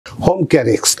Home care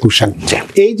exclusion.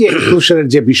 এই যে এক্সক্লুশনের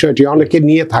যে বিষয়টি অনেকে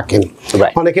নিয়ে থাকেন,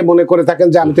 অনেকে মনে করে থাকেন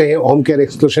যে আমি তো হোম কেয়ার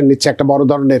এক্সক্লুশন নিচ্ছি, একটা বড়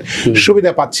ধরনের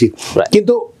সুবিধা পাচ্ছি,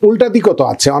 কিন্তু উল্টা দিকও তো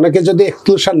আছে। অনেকে যদি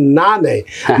এক্সক্লুশন না নেয়,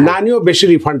 না নিয়েও বেশি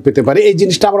রিফান্ড পেতে পারে। এই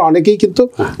জিনিসটা আমরা অনেকেই কিন্তু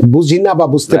বুঝি না বা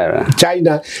বুঝতে চাই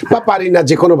না বা পারি না,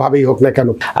 যে কোনো ভাবেই হোক না কেন।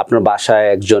 আপনার বাসায়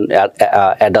একজন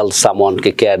অ্যাডাল্ট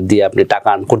সামওয়ানকে কেয়ার দিয়ে আপনি টাকা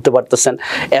আর্ন করতে পারতেছেন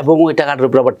এবং ওই টাকাটার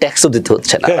উপর আবার ট্যাক্সও দিতে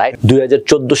হচ্ছে না, রাইট?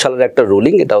 2014 সালের একটা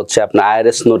রুলিং, এটা হচ্ছে আপনার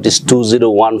আইআরএস নোটিস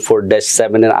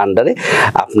 2014-7 এর আন্ডারে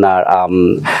আপনার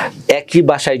একই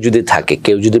বাসায় যদি থাকে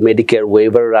কেউ, যদি মেডিকেয়ার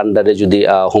ওয়েভারের আন্ডারে যদি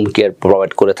হোম কেয়ার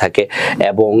প্রোভাইড করে থাকে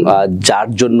এবং যার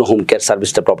জন্য হোম কেয়ার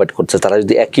সার্ভিসটা প্রোভাইড করছে তারা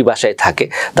যদি একই বাসায় থাকে,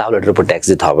 তাহলে এটার উপর ট্যাক্স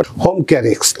দিতে হবে। হোম কেয়ার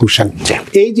এক্সক্লুশন,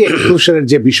 এই যে এক্সক্লুশনের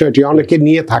যে বিষয়টি অনেকে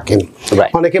নিয়ে থাকেন,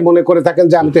 অনেকে মনে করে থাকেন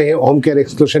যে আমি তো হোম কেয়ার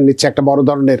এক্সক্লুশন নিচ্ছি, একটা বড়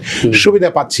ধরনের সুবিধা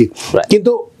পাচ্ছি,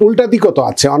 কিন্তু উল্টা দিকও তো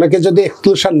আছে। অনেকে যদি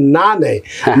এক্সক্লুশন না নেয়,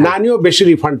 না নিয়েও বেশি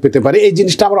রিফান্ড পেতে পারে। এই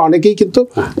জিনিসটা আমরা অনেকেই কিন্তু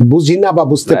বুঝি না বা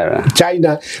বুঝতে চাই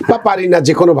না বা পারি না,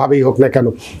 যে কোনো ভাবেই হোক না কেন।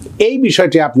 এই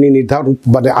বিষয়টি আপনি নির্ধারণ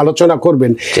মানে আলোচনা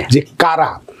করবেন যে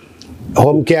কারা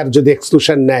হোম কেয়ার যদি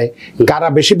এক্সক্লুশন নেয় কারা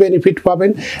বেশি বেনিফিট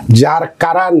পাবেন,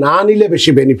 কারা না নিলে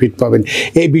বেশি বেনিফিট পাবেন।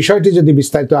 এই বিষয়টি যদি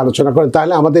বিস্তারিত আলোচনা করেন,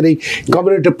 তাহলে আমাদের এই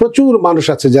কমিউনিটিতে প্রচুর মানুষ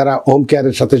আছে যারা হোম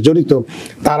কেয়ারের সাথে জড়িত,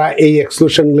 তারা এই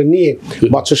এক্সক্লুশনগুলো নিয়ে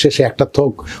বছর শেষে একটা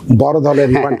থোক বড় ধরনের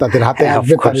রিফান্ড তাদের হাতে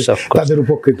আসবে, তাদের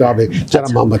উপকৃত হবে। যারা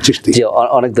মোহাম্মদ চিশতি। জি,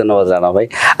 অনেক ধন্যবাদ রানা ভাই।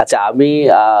 আচ্ছা, আমি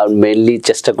মেইনলি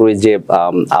চেষ্টা করি যে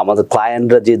আমাদের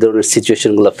ক্লায়েন্টরা যে ধরনের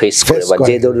সিচুয়েশনগুলো ফেস করে বা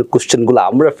যে ধরনের কোশ্চেনগুলো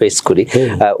আমরা ফেস করি,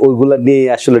 ওইগুলো নিয়ে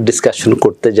আসলে ডিসকাশন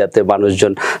করতে, যাতে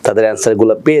মানুষজন তাদের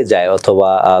অ্যান্সারগুলো পেয়ে যায় অথবা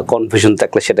কনফিউশন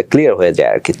থাকলে সেটা ক্লিয়ার হয়ে যায়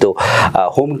আর কি। তো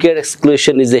home care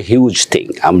exclusion is a huge thing.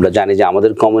 আমরা জানি যে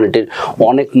আমাদের কমিউনিটির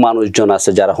অনেক মানুষজন আছে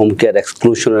যারা হোম কেয়ার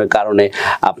এক্সক্লুশনের কারণে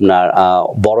আপনার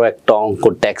বড় একটা অঙ্ক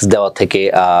ট্যাক্স দেওয়া থেকে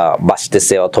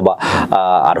বাঁচতেছে, অথবা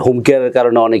আর হোম কেয়ারের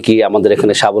কারণে অনেকেই আমাদের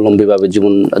এখানে স্বাবলম্বীভাবে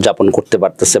জীবন যাপন করতে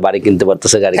পারতেছে, বাড়ি কিনতে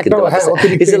পারতেছে, গাড়ি কিনতে পারতেছে,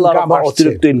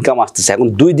 অতিরিক্ত ইনকাম আসতেছে। এখন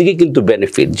দুই দিকে কিন্তু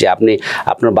বেনিফিট, যে আপনি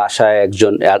আপনার বাসায়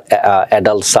একজন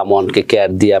অ্যাডাল্ট সামওয়ানকে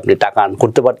কেয়ার দিয়ে আপনি টাকা আর্ন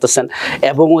করতে পারতেছেন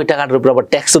এবং ওই টাকাটার উপর আবার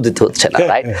ট্যাক্সও দিতে হচ্ছে না,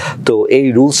 রাইট? তো এই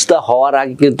রুলসটা হওয়ার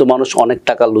আগে কিন্তু মানুষ অনেক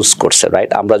টাকা লুজ করছে,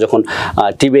 রাইট? আমরা যখন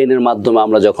টিবিএনের মাধ্যমে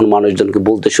আমরা যখন মানুষজনকে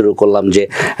বলতে শুরু করলাম যে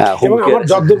হোম কেয়ার, আমার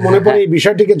যতদূর মনে পড়ে এই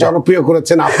বিষয়টিকে জনপ্রিয়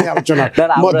করেছেন আপনি আলোচনার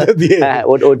মধ্যে দিয়ে। হ্যাঁ,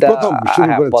 ওটা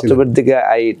প্রথমের দিকে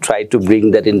I try to bring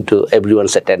that into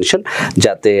everyone's attention,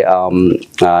 যাতে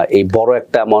এই বড়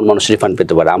একটা অ্যামাউন্ট মানুষ রিফান্ড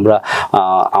পেতে পারে। আমরা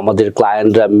আমাদের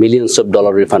ক্লায়েন্টরা মিলিয়নস অফ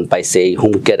ডলার রিফান্ড পাইছে এই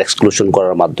হোম কেয়ার এক্সক্লুশন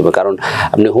করার মাধ্যমে। কারণ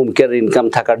আপনি হোম কেয়ার ইনকাম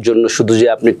থাকার জন্য শুধু যে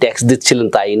আপনি ট্যাক্স দিচ্ছিলেন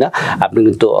তাই না, আপনি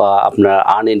কিন্তু আপনার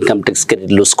earn income tax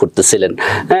credit loose করতেছিলেন।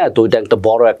 হ্যাঁ, তো ওইটা একটা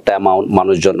বড় একটা অ্যামাউন্ট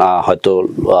মানুষজন হয়তো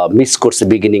মিস করছে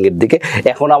বিগিনিং এর দিকে।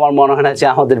 এখন আমার মনে হয় না যে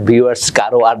আমাদের ভিউয়ার্স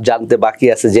কারো আর জানতে বাকি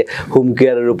আছে যে হোম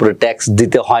কেয়ারের উপরে ট্যাক্স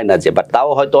দিতে হয় না, যে বাট তাও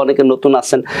হয়তো অনেকে নতুন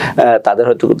আছেন, তাদের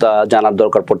হয়তো জানার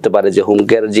দরকার পড়তে পারে যে হোম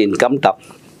কেয়ারের যে ইনকামটা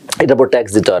এটার উপর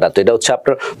ট্যাক্স দিতে হয় না। তো এটা হচ্ছে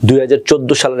আপনার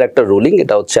 2014 সালের একটা রুলিং,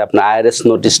 এটা হচ্ছে আপনার আইআরএস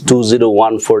নোটিস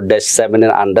 2014-7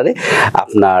 এর আন্ডারে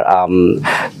আপনার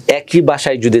একই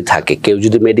বাসায় যদি থাকে কেউ,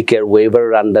 যদি মেডিকেয়ার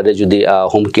ওয়েভারের আন্ডারে যদি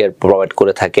হোম কেয়ার প্রোভাইড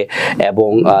করে থাকে এবং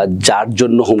যার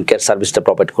জন্য হোম কেয়ার সার্ভিসটা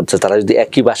প্রোভাইড করছে তারা যদি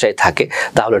একই বাসায় থাকে,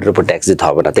 তাহলে এটার উপর ট্যাক্স দিতে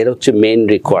হবে না। তো এটা হচ্ছে মেইন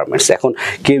রিকোয়ারমেন্টস। এখন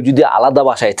কেউ যদি আলাদা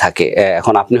বাসায় থাকে,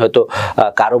 এখন আপনি হয়তো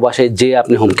কারো বাসায় যে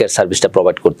আপনি হোম কেয়ার সার্ভিসটা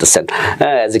প্রোভাইড করতেছেন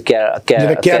অ্যাজ এ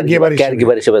কেয়ার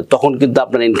গিভার হিসেবে, তখন কিন্তু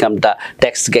আপনার ইনকামটা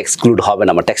ট্যাক্স থেকে এক্সক্লুড হবে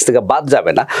না, ট্যাক্স থেকে বাদ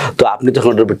যাবে না। তো আপনি তখন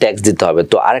ওটার উপর ট্যাক্স দিতে হবে।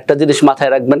 তো আরেকটা জিনিস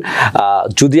মাথায় রাখবেন,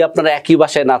 যদি আপনারা একই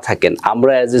বাসায় না থাকেন,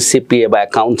 আমরা অ্যাজ এ সিপিএ বা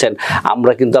অ্যাকাউন্টেন্ট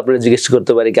আমরা কিন্তু আপনারা জিজ্ঞেস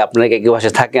করতে পারি কি আপনারা একই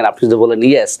বাসায় থাকেন, আপনি যদি বলেন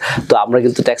ইয়েস, তো আমরা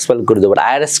কিন্তু ট্যাক্স ফাইল করে দেবো।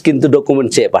 আইআরএস কিন্তু ডকুমেন্ট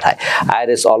চেয়ে পাঠায়,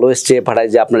 আইআরএস অলওয়েজ চেয়ে পাঠায়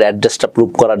যে আপনার অ্যাড্রেসটা প্রুভ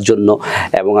করার জন্য,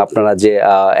 এবং আপনারা যে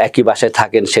একই বাসায়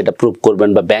থাকেন সেটা প্রুভ করবেন,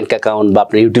 বা ব্যাংক অ্যাকাউন্ট বা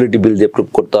আপনার ইউটিলিটি বিল দিয়ে প্রুভ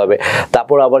করতে হবে।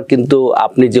 তারপর আবার কিন্তু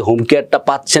আপনি যে হোম কেয়ারটা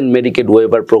পাচ্ছেন মেডিকেড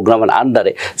ওয়েভার প্রোগ্রামের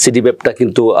আন্ডারে, সিডিবেপটা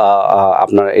কিন্তু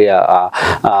আপনার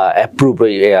অ্যাপ্রুভ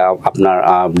আপনার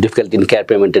ডিফিকাল্টি ইন কেয়ার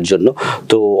পেমেন্টের জন্য।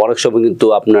 তো অনেক সময় কিন্তু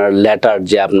আপনার লেটার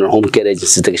যে আপনার হোম কেয়ার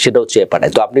এজেন্সি থেকে সেটাও চেয়ে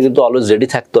পাঠায়। তো আপনি কিন্তু অলওয়েজ রেডি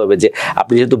থাকতে হবে যে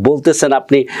আপনি যেহেতু বলতেছেন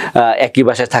আপনি একই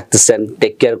বাসায় থাকতেছেন,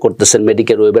 টেক কেয়ার করতেছেন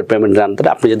মেডিকেল ওয়েভার পেমেন্টের আন্ডারে,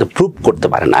 আপনি যাতে প্রুভ করতে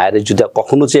পারেন, আইআরএস যদি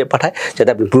কখনো চেয়ে পাঠায় যাতে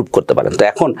আপনি প্রুভ করতে পারেন। তো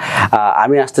এখন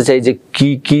আমি আসতে চাই যে কি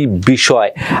কি বিষয়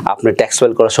আপনার ট্যাক্স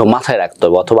ফাইল করার সময় মাথায় রাখতে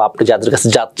হবে, অথবা আপনি যাদের কাছে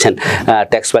যাচ্ছেন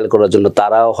ট্যাক্স ফাইল করার জন্য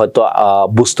তারাও হয়তো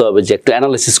বুঝতে হবে যে একটু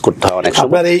অ্যানালিসিস করতে হয় অনেক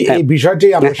সময়। এই বিষয়টি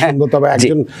আমরা শুনবো, তবে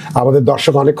একজন আমাদের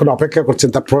দর্শক অনেকক্ষণ অপেক্ষা করছেন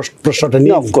তার প্রশ্নটা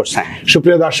নিয়ে। অফকোর্স, হ্যাঁ।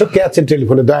 সুপ্রিয় দর্শক, কে আছেন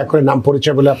টেলিফোনে, দয়া করে নাম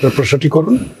পরিচয় বলে আপনার প্রশ্নটি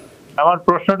করুন। আমার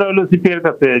প্রশ্নটা হলো সিপি এর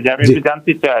কাছে, যে আমি একটু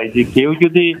জানতে চাই যে কেউ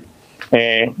যদি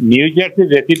নিউ জার্সি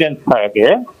রেসিডেন্ট থাকে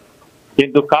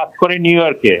কিন্তু কাজ করে নিউ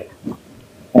ইয়র্কে,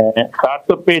 তার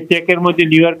তো পে চেকের মধ্যে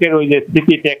নিউ ইয়র্কের ওই যে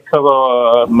সিটি ট্যাক্স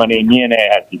মানে নিয়ে নেয়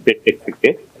আর কি পে চেক থেকে।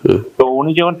 তো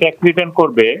উনি যখন ট্যাক্স রিটার্ন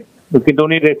করবে, কিন্তু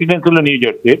উনি রেসিডেন্স হলো নিউ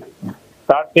জার্সির,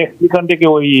 তার ট্যাক্স রিটার্ন থেকে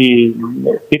ওই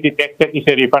সিটি ট্যাক্সটা কি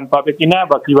সে রিফান্ড পাবে কিনা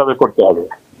বা কিভাবে করতে হবে,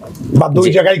 বা দুই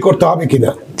জায়গায় করতে হবে কিনা?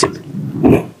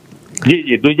 জি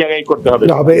জি, দুই জায়গায় করতে হবে।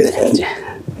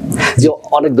 জি,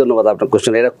 অনেক ধন্যবাদ আপনার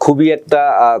কোশ্চেন। এটা খুবই একটা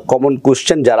কমন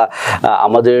কোশ্চেন, যারা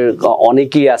আমাদের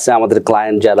অনেকেই আছে আমাদের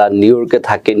ক্লায়েন্ট যারা নিউ ইয়র্কে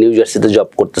থাকে, নিউ জার্সিতে জব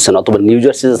করতেছেন, অথবা নিউ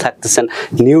জার্সিতে থাকতেছেন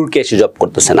নিউ ইয়র্কে এসে জব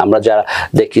করতেছেন, আমরা যারা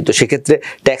দেখি। তো সেক্ষেত্রে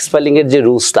ট্যাক্স ফাইলিং এর যে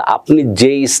রুলসটা, আপনি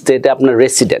যেই স্টেটে আপনার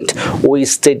রেসিডেন্ট, ওই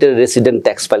স্টেটের রেসিডেন্ট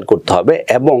ট্যাক্স ফাইল করতে হবে,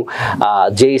 এবং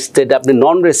যেই স্টেটে আপনি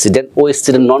নন রেসিডেন্ট, ওই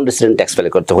স্টেটের নন রেসিডেন্ট ট্যাক্স ফাইল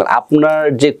করতে হবে। আপনার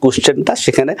যে কোশ্চেনটা,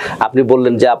 সেখানে আপনি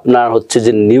বললেন যে আপনার হচ্ছে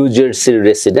যে নিউ জার্সির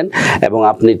রেসিডেন্ট এবং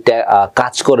আপনি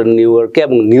কাজ করেন নিউ ইয়র্কে,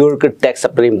 এবং নিউ ইয়র্কের ট্যাক্স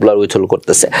আপনার এমপ্লয়ার উইথহোল্ড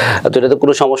করতেছে। তো এটাতে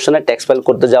কোনো সমস্যা নেই। ট্যাক্স ফাইল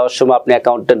করতে যাওয়ার সময় আপনি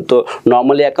অ্যাকাউন্টেন্ট, তো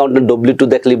নর্মালি অ্যাকাউন্টেন্ট W2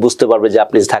 দেখলেই বুঝতে পারবে যে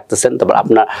আপনি থাকতেছেন, তারপর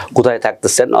আপনার কোথায়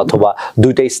থাকতেছেন, অথবা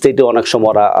দুইটা স্টেটে অনেক সময়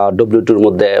ওরা W2-র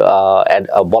মধ্যে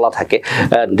বলা থাকে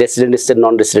resident state,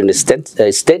 non resident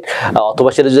state, অথবা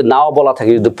সেটা যদি নাও বলা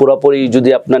থাকে, যদি পুরোপুরি যদি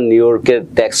আপনার নিউ ইয়র্কের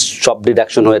ট্যাক্স সব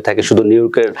ডিডাকশন হয়ে থাকে, শুধু নিউ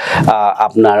ইয়র্কের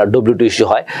আপনার W2 ইস্যু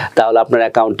হয়, তাহলে আপনার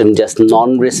accountant just non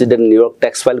resident new York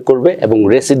tax file করবে, এবং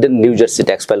resident new jersey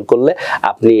tax file করলে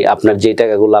আপনি আপনার যে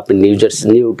টাকাগুলো আপনি নিউ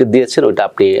ইয়র্কে দিয়েছেন ওইটা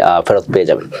আপনি ফেরত পেয়ে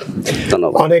যাবেন।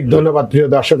 ধন্যবাদ। অনেক ধন্যবাদ প্রিয়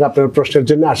দর্শক আপনার প্রশ্নের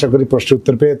জন্য। আশা করি প্রশ্নের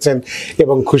উত্তর পেয়েছেন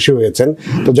এবং খুশি হয়েছেন।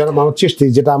 তো জনাব মোহাম্মদ চিশতি,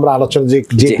 যেটা আমরা আলোচনা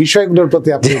যে বিষয়গুলোর প্রতি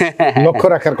আপনি লক্ষ্য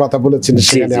রাখার কথা বলেছেন,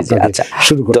 সেখানে আপনাকে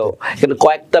শুরু করতে। তো এখানে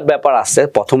কয়েকটা ব্যাপার আছে।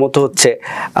 প্রথমত হচ্ছে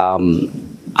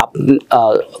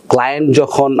ক্লায়েন্ট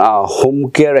যখন হোম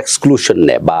কেয়ার এক্সক্লুশন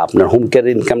নেয় বা আপনার হোম কেয়ার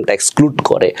ইনকামটা এক্সক্লুড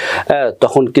করে,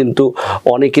 তখন কিন্তু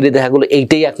অনেকেরই দেখা গেলো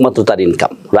এইটাই একমাত্র তার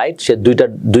ইনকাম, রাইট? সে দুইটা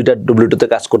W2-তে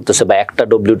কাজ করতেছে, বা একটা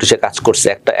W2 সে কাজ করছে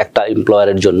একটা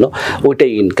এমপ্লয়ারের জন্য,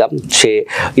 ওইটাই ইনকাম। সে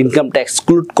ইনকামটা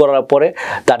এক্সক্লুড করার পরে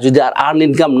তার যদি আর আর্ন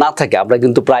ইনকাম না থাকে, আমরা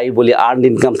কিন্তু প্রায়ই বলি আর্ন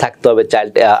ইনকাম থাকতে হবে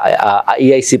চাইল্ড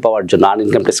EIC পাওয়ার জন্য, আর্ন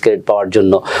ইনকাম ট্যাক্স ক্রেডিট পাওয়ার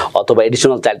জন্য, অথবা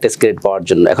এডিশনাল চাইল্ড ট্যাক্স ক্রেডিট পাওয়ার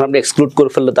জন্য। এখন আপনি এক্সক্লুড করে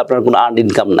ফেললে তো আপনার কোনো আর্ন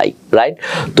ইনকাম নাই, রাইট?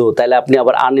 তো তাহলে আপনি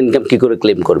আবার আর্ন ইনকাম কি করে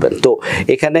ক্লেম করবেন? তো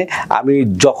এখানে আমি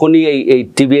যখনই এই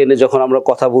TBN-এ যখন আমরা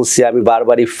কথা বলছি, আমি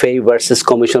বারবারই ফে ভার্সেস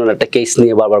কমিশনের একটা কেস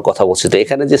নিয়ে বারবার কথা বলছি। তো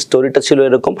এখানে যে স্টোরিটা ছিল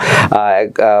এরকম, এক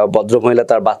ভদ্রমহিলা,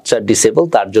 তার বাচ্চা ডিসেবল,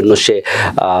 তার জন্য সে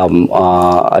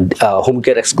হোম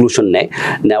কেয়ার এক্সক্লুশন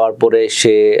নেওয়ার পরে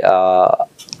সে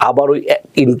আবার ওই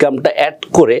ইনকামটা অ্যাড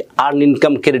করে আর্ন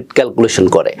ইনকাম ক্রেডিট ক্যালকুলেশন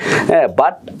করে, হ্যাঁ,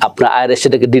 বাট আপনার IRS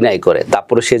সেটাকে ডিনাই করে।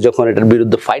 তারপরে সে যখন এটার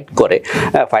বিরুদ্ধে ফাইট করে,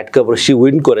 ফাইট করার পরে সে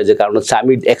উইন করে, যে কারণ হচ্ছে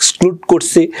আমি এক্সক্লুড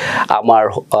করছি আমার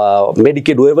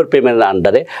মেডিকেড ওয়েভার পেমেন্টের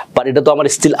আন্ডারে, বাট এটা তো আমার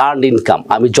স্টিল আর্ন ইনকাম,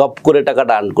 আমি জব করে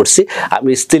টাকাটা আর্ন করছি, আমি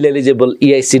স্টিল এলিজিবল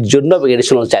EIC-র জন্য এবং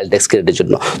এডিশনাল চাইল্ড ট্যাক্স ক্রেডিটের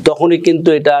জন্য। তখনই কিন্তু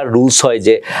এটা রুলস হয়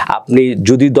যে আপনি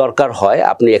যদি দরকার হয়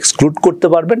আপনি এক্সক্লুড করতে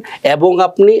পারবেন, এবং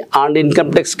আপনি earn income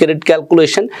tax credit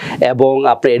calculation এবং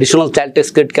আপনার এডিশনাল চাইল্ড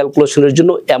ট্যাক্স ক্রেডিট ক্যালকুলেশনের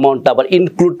জন্য অ্যামাউন্টটা আবার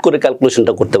ইনক্লুড করে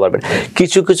ক্যালকুলেশনটা করতে পারবেন।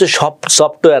 কিছু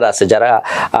সফটওয়্যার আছে, যারা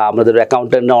আমাদের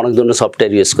অ্যাকাউন্টেন্টরা অনেক ধরনের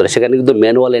সফটওয়্যার ইউজ করে, সেখানে কিন্তু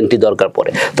ম্যানুয়াল এন্ট্রি দরকার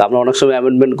পড়ে। তো আমরা অনেক সময়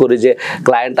অ্যামেন্ডমেন্ট করি যে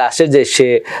ক্লায়েন্ট আসে যে সে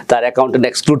তার অ্যাকাউন্টেন্ট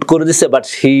এক্সক্লুড করে দিচ্ছে, but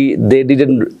they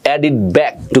didn't add it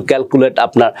back to calculate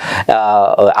আপনার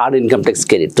আর্ন ইনকাম ট্যাক্স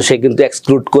ক্রেডিট। তো সে কিন্তু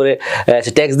এক্সক্লুড করে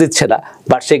সে ট্যাক্স দিচ্ছে না,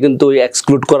 বাট সে কিন্তু ওই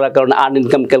এক্সক্লুড করার কারণে আর্ন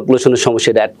ইনকাম ক্যালকুলেশনের সময়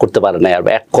সেটা অ্যাড করতে পারে না, আর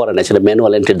অ্যাড করে না, সেটা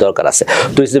ম্যানুয়াল এন্ট্রির দরকার আছে।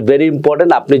 তো ইটস ভেরি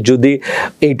ইম্পর্টেন্ট, আপনি যদি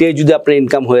এইটাই যদি আপনার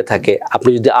ইনকাম হয়ে থাকে, আপনি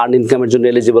যদি আর্ন ইনকামের জন্য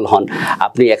এলিজিবল হন,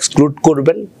 আপনি এক্সক্লুড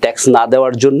করবেন ট্যাক্স না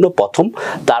দেওয়ার জন্য প্রথম,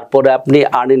 তারপরে আপনি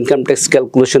আর্ন ইনকাম ট্যাক্স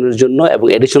ক্যালকুলেশনের জন্য এবং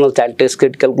এডিশনাল চাইল্ড ট্যাক্স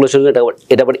ক্রেডিট ক্যালকুলেশনের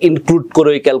এটা আবার ইনক্লুড করে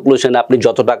ওই ক্যালকুলেশনে আপনি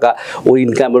যত টাকা ওই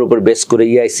ইনকামের উপর বেস করে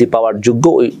EIC পাওয়ার যোগ্য,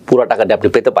 ওই পুরো টাকাটা আপনি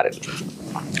পেতে পারেন।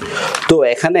 তো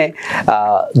এখানে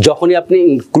যখনই আপনি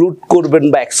ইনক্লুড করবেন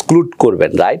বা এক্সক্লুড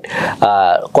করবেন, রাইট,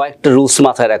 কয়েকটা রুলস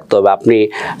মাথায় রাখতে হবে। আপনি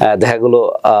দেখা গেলো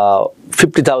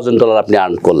 $50,000 আপনি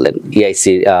আর্ন করলেন EIC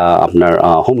আপনার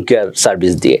হোম কেয়ার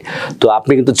সার্ভিস দিয়ে, তো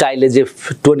আপনি কিন্তু চাইলে যে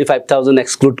 25,000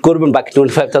 এক্সক্লুড করবেন, বাকি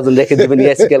 25,000 রেখে দেবেন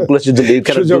EIC ক্যালকুলেশন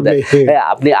জন্য। হ্যাঁ,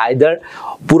 আপনি আইদার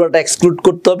পুরোটা এক্সক্লুড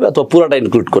করতে হবে অথবা পুরোটা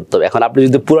ইনক্লুড করতে হবে। এখন আপনি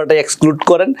যদি পুরোটাই এক্সক্লুড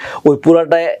করেন, ওই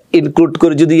পুরোটা ইনক্লুড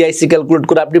করে যদি EIC ক্যালকুলেট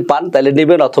করে আপনি পান, তাহলে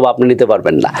নেবেন, অথবা আপনি নিতে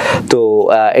পারবেন না। তো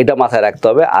এটা মাথায় রাখতে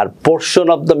হবে। আর পোর্শন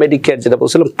অফ দ্য মেডিকেয়ার যেটা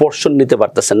বলছিলাম, পোর্শন নিতে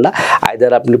পারতেছেন না,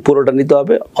 আইদার আপনি পুরোটা নিতে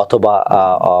হবে অথবা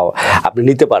আপনি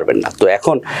নিতে পারবেন না। তো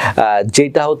এখন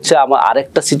যেটা হচ্ছে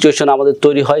আরেকটা সিচুয়েশন আমাদের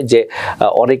তৈরি হয় যে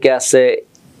অনেকে আছে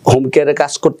হোম কেয়ারে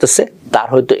কাজ করতেছে, তার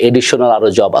হয়তো এডিশনাল আরো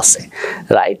জব আছে,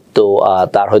 রাইট? তো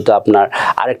তার হয়তো আপনার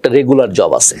আরেকটা রেগুলার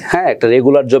জব আছে, হ্যাঁ, একটা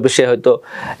রেগুলার জবে সে হয়তো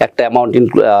একটা অ্যামাউন্ট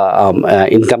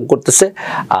ইনকাম করতেছে,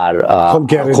 আর হোম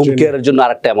কেয়ারের জন্য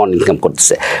আরেকটা অ্যামাউন্ট ইনকাম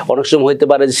করতেছে। অনেক সময় হইতে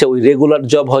পারে যে সে ওই রেগুলার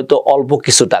জব হয়তো অল্প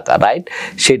কিছু টাকা, রাইট?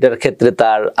 সেটার ক্ষেত্রে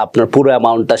তার আপনার পুরো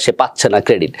অ্যামাউন্টটা সে পাচ্ছে না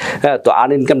ক্রেডিট, হ্যাঁ। তো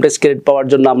আনইনকাম ট্যাক্স ক্রেডিট পাওয়ার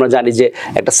জন্য আমরা জানি যে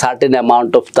একটা সার্টেন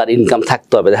অ্যামাউন্ট অফ তার ইনকাম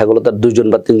থাকতে হবে। দেখা গেলো তার 2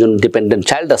 বা 3 ডিপেন্ডেন্ট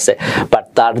চাইল্ড আছে, বাট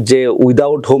তার যে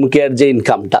উইদাউট হোম কেয়ার যে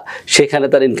ইনকামটা, সেখানে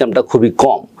তার ইনকামটা খুবই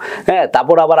কম, হ্যাঁ।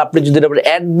 তারপর আবার আপনি যদি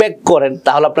অ্যাড ব্যাক করেন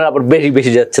তাহলে আপনার আবার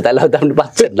বেশি যাচ্ছে, তাহলে হয়তো আপনি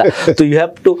পাচ্ছেন না। তো ইউ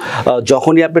হ্যাভ টু,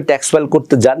 যখনই আপনি ট্যাক্স ফাইল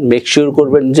করতে যান, মেক শিওর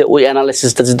করবেন যে ওই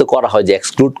অ্যানালাইসিসটা যদি করা হয় যে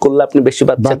এক্সক্লুড করলে আপনি বেশি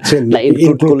পাচ্ছেন না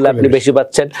ইনক্লুড করলে আপনি বেশি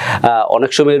পাচ্ছেন।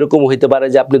 অনেক সময় এরকম হইতে পারে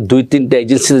যে আপনি 2-3টা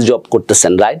এজেন্সিতে জব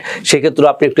করতেছেন, রাইট? সেক্ষেত্রে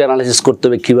আপনি একটু অ্যানালাইসিস করতে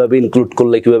হবে কিভাবে ইনক্লুড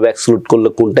করলে, কিভাবে এক্সক্লুড করলে,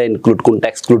 কোনটা ইনক্লুড কোনটা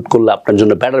এক্সক্লুড করলে আপনার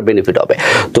জন্য বেটার বেনিফিট হবে।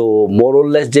 তো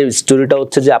মোরলেস যে স্টোরিটা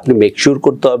হচ্ছে যে আপনি মেক শিওর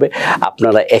করতে হবে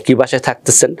আপনারা একই বাসায়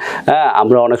থাকতেছেন। হ্যাঁ,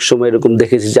 আমরা অনেক সময় এরকম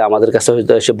দেখেছি যে আমাদের কাছে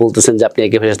হয়তো এসে বলতেছেন যে আপনি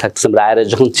একই বাসায় থাকতেছেন, আইআরএস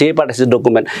যখন চেয়ে পাঠাচ্ছে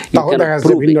ডকুমেন্ট,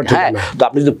 হ্যাঁ, তো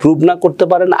আপনি যদি প্রুভ না করতে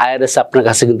পারেন, আইআরএস আপনার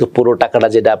কাছে কিন্তু পুরো টাকাটা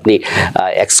যেটা আপনি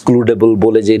এক্সক্লুডেবল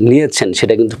বলে যে নিয়েছেন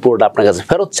সেটা কিন্তু পুরোটা আপনার কাছে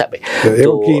ফেরত যাবে।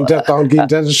 তো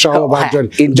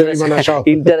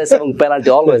ইন্টারেস্ট এবং পেনাল্টি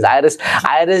অলওয়েজ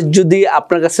আইআরএস যদি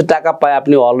আপনার কাছে টাকা পায়,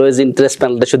 আপনি অলওয়েজ ইন্টারেস্ট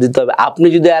পেনাল্টি শো দিতে হবে। আপনি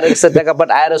যদি আইআরএস এর টাকা পান,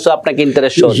 আইআরএস ও আপনাকে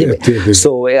ইন্টারেস্ট শো দিবে। সো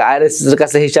আইআরএস এর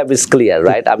কাছে হিসাব ইজ ক্লিয়ার,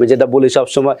 রাইট? আমি যেটা বলি সব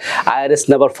সময়, আইআরএস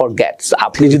নেভার ফরগেটস।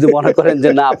 আপনি যদি মনে করেন যে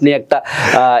না আপনি একটা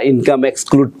ইনকাম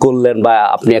এক্সক্লুড করলেন বা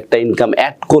আপনি একটা ইনকাম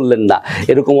অ্যাড করলেন না,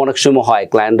 এরকম অনেক সময় হয়।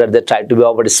 ক্লায়েন্টরা they try to be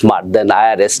over smart then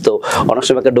IRS. তো অনেক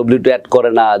সময় একটা W2 অ্যাড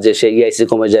করে না যে সে ইআইসি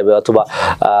কমে যাবে, অথবা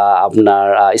আপনার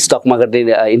স্টক মার্কেটে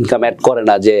ইনকাম অ্যাড করে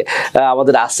না যে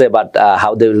আমাদের আছে, but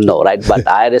how they will no, right? But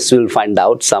IRS will find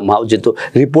out somehow. যেহেতু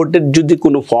রিপোর্টেড যদি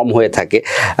কোনো ফর্ম হয়ে থাকে,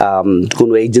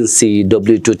 কোনো agency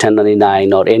W2, 1099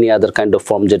 or any other kind of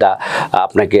form যেটা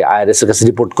আপনাকে আইআরএস এর কাছে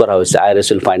রিপোর্ট করা হয়েছে, IRS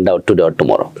will find out today or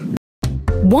tomorrow.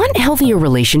 Want healthier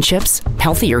relationships,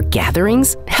 healthier gatherings,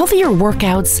 healthier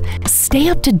workouts? Stay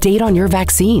up to date on your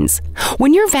vaccines.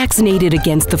 When you're vaccinated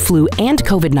against the flu and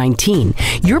COVID-19,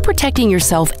 you're protecting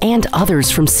yourself and others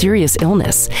from serious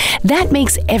illness. That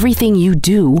makes everything you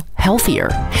do healthier.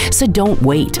 So don't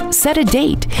wait. Set a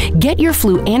date. Get your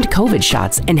flu and COVID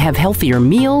shots and have healthier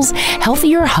meals,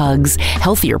 healthier hugs,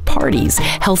 healthier parties,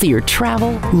 healthier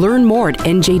travel. Learn more at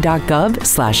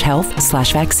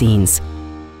nj.gov/health/vaccines.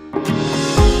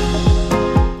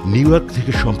 New York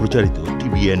থেকে সম্প্রচারিত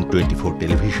TBN 24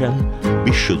 television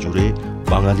বিশ্বজুড়ে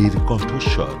বাঙালির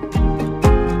কণ্ঠস্বর।